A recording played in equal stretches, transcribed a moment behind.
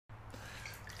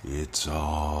It's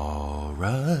alright.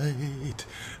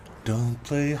 Don't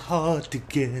play hard to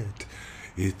get.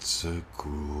 It's a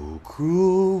cruel,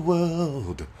 cruel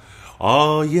world.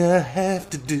 All you have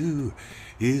to do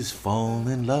is fall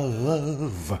in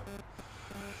love.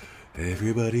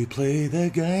 Everybody play the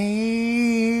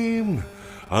game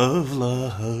of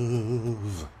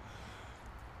love.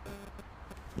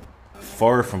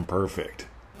 Far from perfect,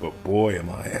 but boy am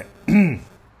I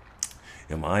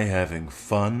am I having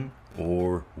fun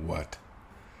or what?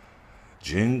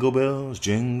 Jingle bells,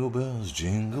 jingle bells,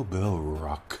 jingle bell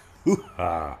rock.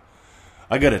 Hoo-ha.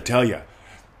 I gotta tell you,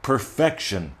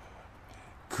 perfection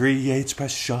creates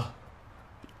pressure.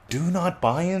 Do not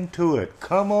buy into it.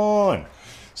 Come on.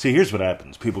 See, here's what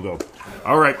happens. People go,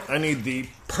 all right, I need the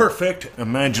perfect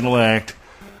imaginal act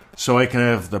so I can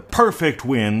have the perfect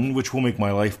win, which will make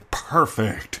my life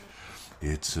perfect.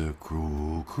 It's a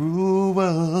cruel, cruel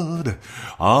world.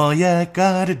 All you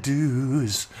gotta do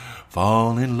is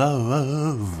fall in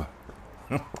love.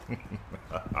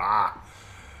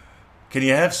 Can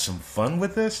you have some fun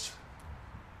with this?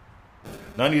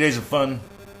 90 Days of Fun.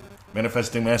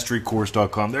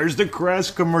 ManifestingMasteryCourse.com. There's the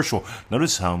crass commercial.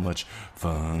 Notice how much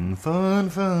fun.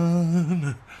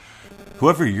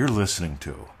 Whoever you're listening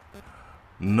to,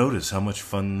 notice how much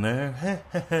fun they're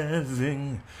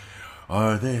having.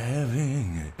 Are they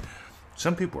having?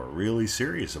 Some people are really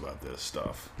serious about this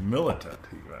stuff. Militant,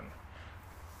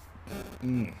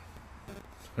 even.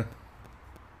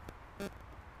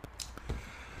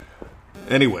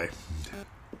 Anyway.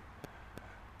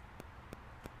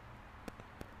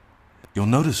 You'll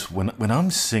notice when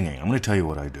I'm singing, I'm going to tell you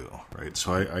what I do, right?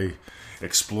 So I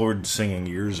explored singing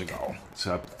years ago.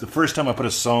 So the first time I put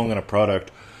a song on a product,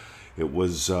 it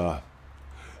was, and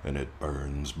it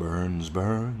burns, burns,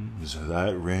 burns,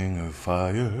 that ring of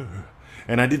fire.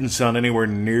 And I didn't sound anywhere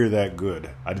near that good.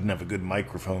 I didn't have a good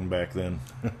microphone back then.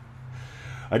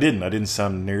 I didn't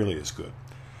sound nearly as good.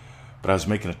 But I was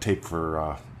making a tape for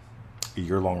a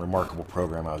year-long remarkable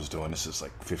program I was doing. This is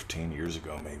like 15 years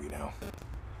ago, maybe now.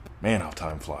 Man, how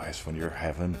time flies when you're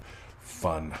having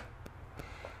fun.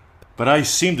 But I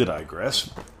seem to digress.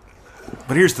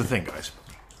 But here's the thing, guys.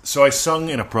 So I sung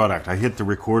in a product. I hit the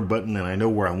record button and I know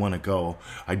where I want to go.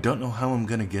 I don't know how I'm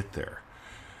going to get there.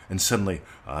 And suddenly,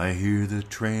 I hear the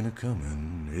train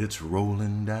a-comin'. It's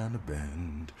rolling down the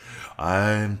bend.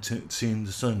 I've seen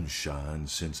the sunshine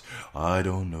since I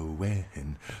don't know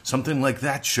when. Something like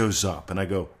that shows up. And I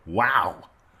go, wow.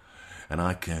 And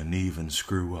I can even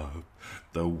screw up.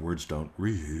 The words don't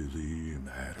really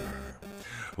matter.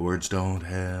 Words don't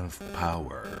have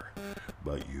power,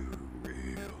 but you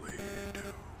really do.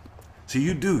 See,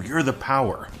 you do. You're the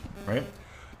power, right?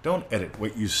 Don't edit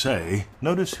what you say.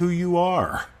 Notice who you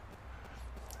are.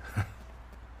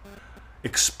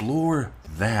 Explore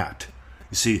that.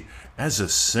 You see, as a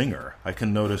singer, I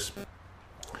can notice...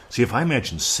 See, if I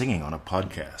imagine singing on a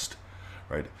podcast,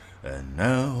 right? And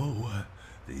now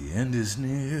the end is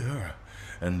near...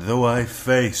 And though I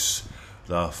face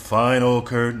the final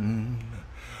curtain,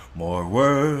 more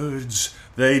words,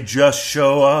 they just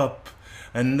show up.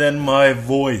 And then my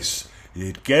voice,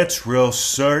 it gets real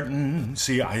certain.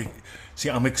 See,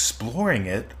 I'm exploring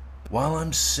it while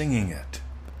I'm singing it.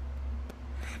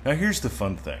 Now, here's the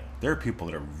fun thing. There are people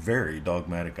that are very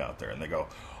dogmatic out there, and they go,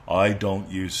 I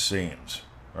don't use scenes,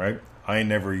 right? I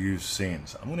never use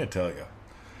scenes. I'm going to tell you.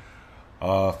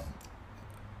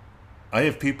 I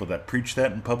have people that preach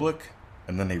that in public,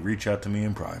 and then they reach out to me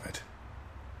in private.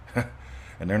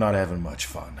 And they're not having much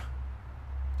fun.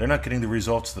 They're not getting the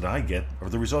results that I get, or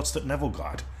the results that Neville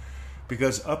got.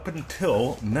 Because up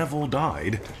until Neville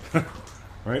died,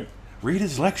 right, read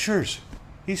his lectures.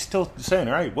 He's still saying,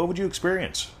 all right, what would you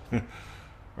experience?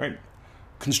 Right?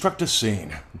 Construct a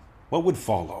scene. What would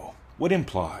follow? What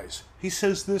implies? He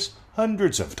says this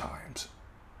hundreds of times.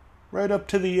 Right up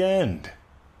to the end.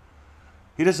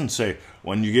 He doesn't say,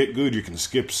 when you get good, you can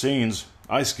skip scenes.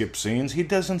 I skip scenes. He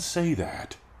doesn't say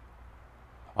that.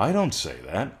 I don't say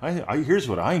that. Here's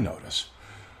what I notice.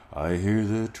 I hear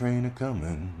the train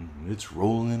a-comin'. It's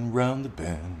rolling round the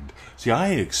bend. See, I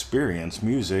experience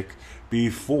music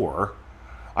before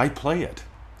I play it.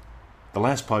 The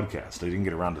last podcast, I didn't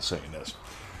get around to saying this.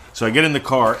 So I get in the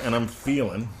car, and I'm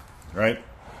feeling, right?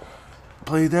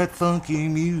 Play that funky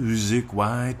music,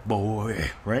 white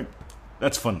boy, right?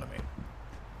 That's fun to me.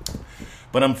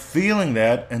 But I'm feeling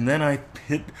that, and then I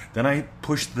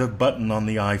push the button on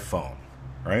the iPhone,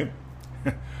 right?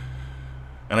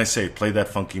 And I say, play that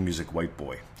funky music, white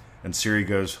boy. And Siri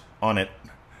goes, on it.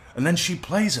 And then she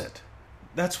plays it.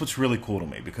 That's what's really cool to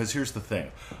me, because here's the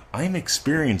thing. I'm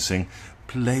experiencing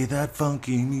play that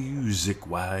funky music,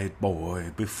 white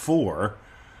boy, before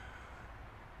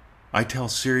I tell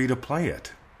Siri to play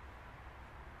it.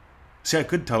 See, I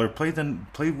could tell her, play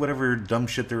whatever dumb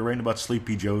shit they were writing about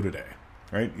Sleepy Joe today.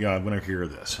 Right? Yeah, I'm going to hear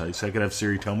this. I could have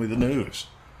Siri tell me the news.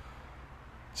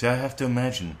 See, I have to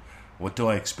imagine, what do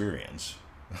I experience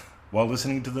while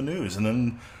listening to the news? And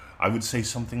then I would say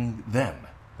something then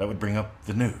that would bring up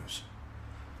the news.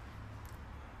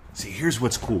 See, here's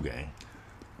what's cool, gang.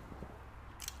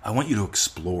 I want you to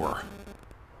explore.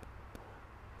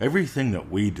 Everything that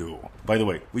we do, by the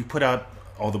way, we put out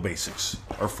all the basics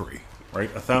are free,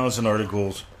 right? 1,000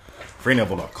 articles,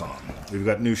 freeneville.com. We've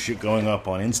got new shit going up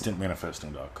on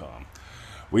instantmanifesting.com.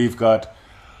 We've got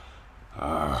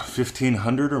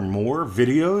 1,500 or more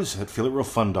videos at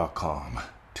feelitrealfun.com.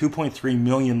 2.3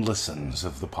 million listens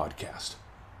of the podcast.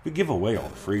 We give away all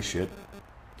the free shit.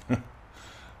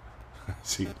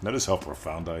 See, notice how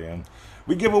profound I am.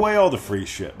 We give away all the free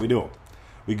shit. We do.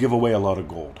 We give away a lot of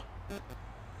gold.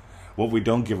 What we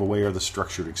don't give away are the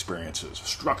structured experiences.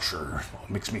 Structure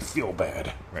makes me feel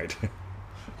bad, right?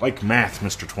 Like math,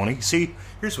 Mr. 20. See,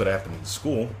 here's what happened in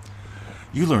school.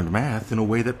 You learned math in a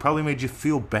way that probably made you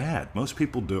feel bad. Most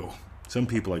people do. Some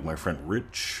people, like my friend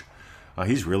Rich,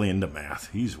 he's really into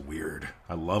math. He's weird.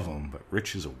 I love him, but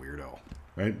Rich is a weirdo,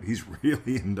 right? He's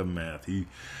really into math. He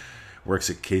works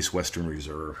at Case Western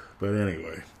Reserve. But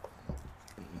anyway,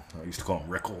 I used to call him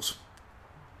Rickles.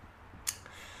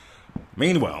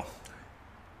 Meanwhile,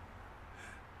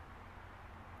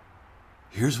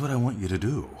 here's what I want you to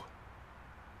do.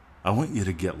 I want you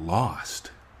to get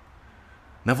lost.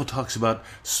 Neville talks about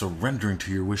surrendering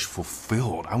to your wish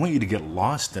fulfilled. I want you to get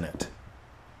lost in it.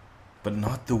 But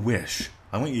not the wish.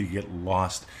 I want you to get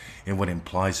lost in what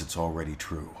implies it's already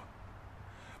true.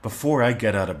 Before I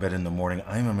get out of bed in the morning,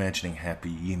 I'm imagining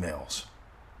happy emails.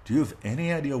 Do you have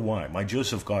any idea why? My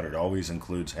Joseph Goddard always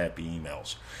includes happy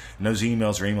emails. And those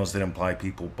emails are emails that imply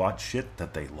people bought shit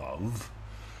that they love,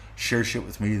 share shit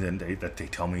with me that they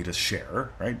tell me to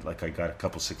share, right? Like I got a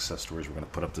couple success stories we're going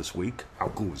to put up this week. How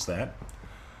cool is that?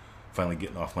 Finally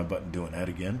getting off my butt and doing that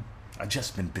again. I've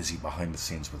just been busy behind the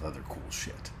scenes with other cool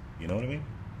shit. You know what I mean?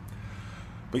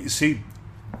 But you see,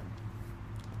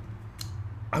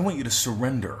 I want you to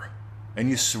surrender. And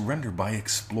you surrender by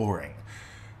exploring.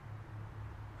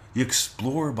 You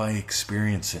explore by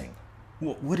experiencing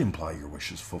what would imply your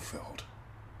wish is fulfilled.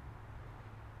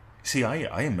 See,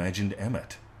 I imagined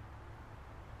Emmett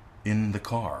in the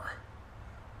car.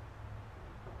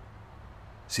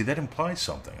 See, that implies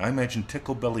something. I imagined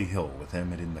Ticklebelly Hill with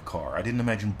Emmett in the car. I didn't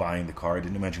imagine buying the car. I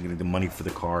didn't imagine getting the money for the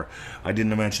car. I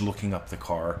didn't imagine looking up the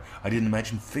car. I didn't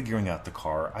imagine figuring out the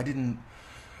car.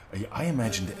 I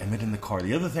imagined Emmett in the car.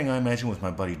 The other thing I imagined was my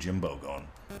buddy Jimbo going,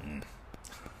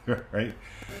 right?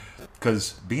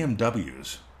 Because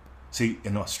BMWs, see,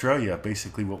 in Australia,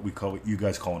 basically what you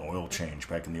guys call an oil change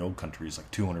back in the old country is like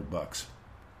 $200.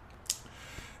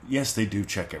 Yes, they do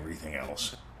check everything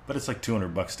else, but it's like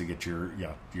 $200 to get your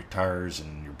tires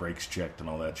and your brakes checked and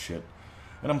all that shit.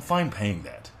 And I'm fine paying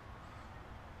that.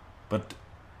 But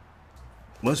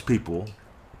most people,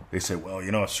 they say, well,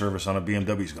 a service on a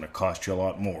BMW is going to cost you a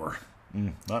lot more.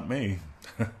 Not me.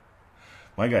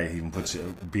 My guy even puts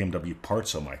BMW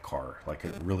parts on my car, like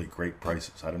at really great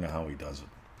prices. I don't know how he does it.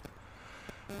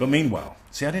 But meanwhile,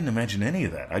 see, I didn't imagine any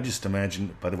of that. I just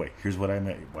imagined, by the way, here's why I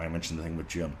mentioned the thing with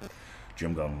Jim.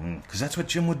 Jim going, because that's what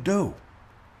Jim would do.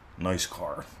 Nice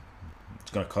car.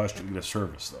 It's going to cost you to get a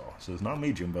service, though. So it's not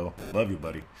me, Jimbo. Love you,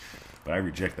 buddy. But I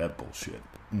reject that bullshit.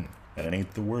 And it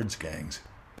ain't the words, gangs.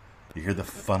 You hear the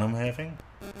fun I'm having?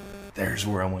 There's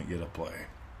where I want you to play.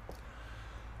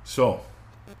 So,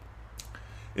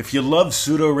 if you love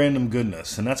pseudo-random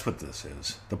goodness, and that's what this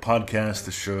is, the podcast,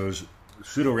 the shows,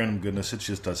 pseudo-random goodness, it's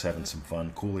just us having some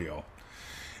fun, coolio.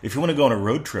 If you want to go on a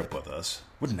road trip with us,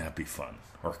 wouldn't that be fun?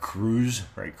 Or a cruise,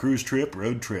 right? Cruise trip,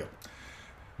 road trip.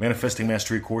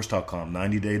 ManifestingMasteryCourse.com,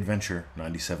 90-day adventure,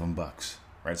 $97.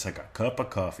 Right? It's like a cup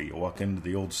of coffee. You walk into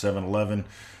the old 7-Eleven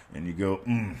and you go,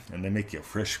 and they make you a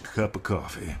fresh cup of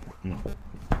coffee.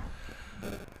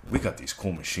 We got these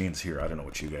cool machines here. I don't know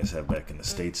what you guys have back in the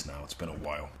States now. It's been a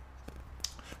while.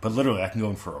 But literally, I can go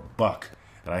in for $1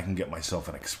 and I can get myself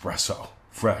an espresso.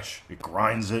 Fresh. It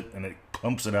grinds it and it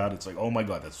pumps it out. It's like, oh my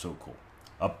God, that's so cool.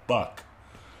 $1.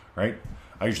 Right?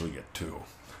 I usually get 2.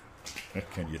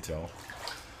 Can you tell?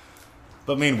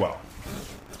 But meanwhile,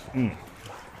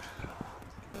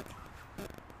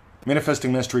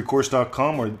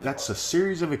 ManifestingMasteryCourse.com, where that's a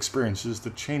series of experiences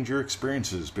that change your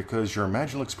experiences because your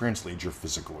imaginal experience leads your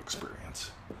physical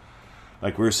experience.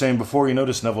 Like we were saying before, you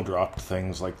notice Neville dropped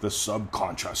things like the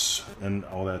subconscious and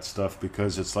all that stuff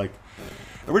because it's like,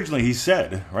 originally he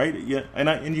said, right? Yeah,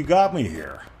 and you got me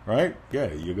here, right?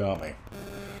 Yeah, you got me.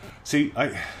 See,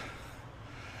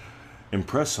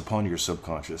 Impress upon your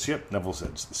subconscious. Yep, Neville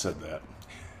said that.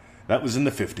 That was in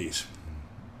the 50s.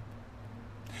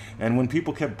 And when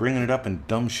people kept bringing it up in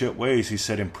dumb shit ways, he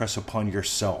said, impress upon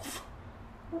yourself.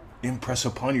 Impress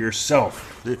upon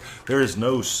yourself. There is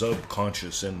no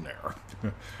subconscious in there.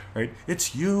 Right?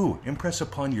 It's you. Impress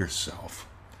upon yourself.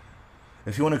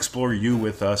 If you want to explore you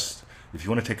with us, if you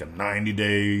want to take a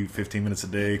 90-day, 15 minutes a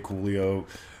day, Coolio,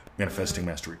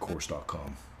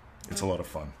 manifestingmasterycourse.com. It's a lot of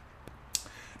fun.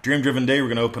 Dream Driven Day, we're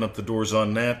going to open up the doors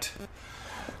on that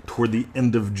toward the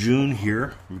end of June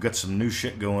here. We've got some new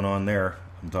shit going on there.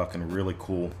 I'm talking really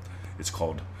cool. It's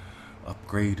called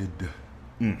Upgraded,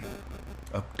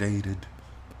 Updated,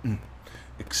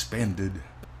 Expanded.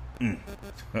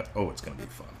 Oh, it's going to be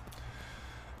fun.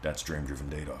 That's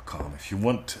dreamdrivenday.com. If you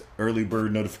want early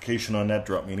bird notification on that,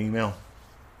 drop me an email.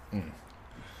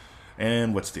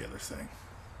 And what's the other thing?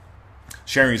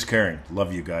 Sharing is caring.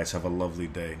 Love you guys. Have a lovely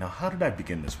day. Now, how did I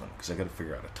begin this one? Because I got to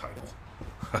figure out a title.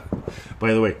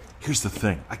 By the way, here's the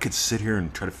thing. I could sit here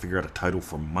and try to figure out a title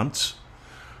for months.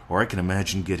 Or I can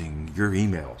imagine getting your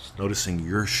emails, noticing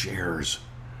your shares.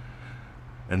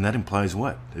 And that implies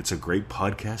what? It's a great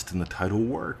podcast and the title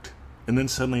worked. And then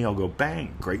suddenly I'll go,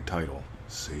 bang, great title.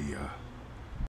 See ya.